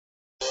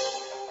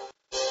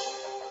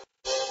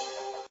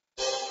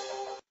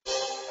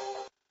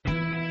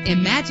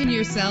Imagine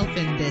yourself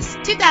in this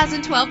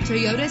 2012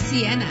 Toyota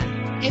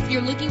Sienna. If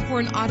you're looking for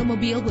an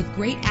automobile with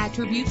great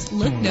attributes,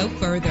 look no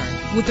further.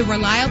 With a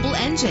reliable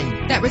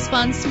engine that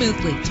responds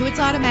smoothly to its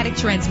automatic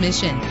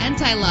transmission,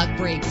 anti-lock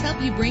brakes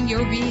help you bring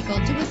your vehicle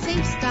to a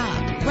safe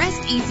stop.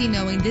 Rest easy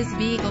knowing this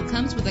vehicle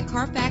comes with a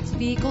Carfax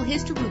Vehicle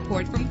History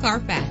Report from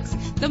Carfax,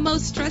 the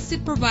most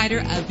trusted provider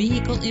of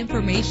vehicle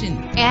information.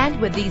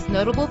 And with these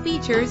notable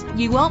features,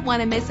 you won't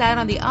want to miss out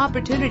on the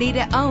opportunity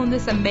to own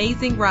this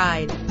amazing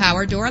ride.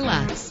 Power door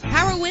locks,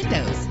 power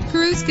windows,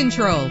 cruise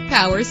control,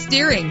 power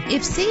steering.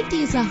 If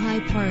safety is a high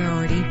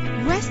priority,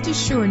 rest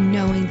assured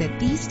knowing that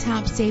these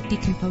top safety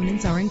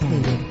components are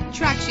included.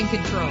 Traction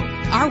control.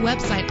 Our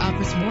website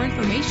offers more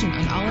information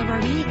on all of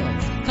our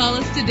vehicles. Call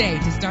us today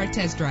to start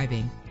test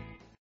driving.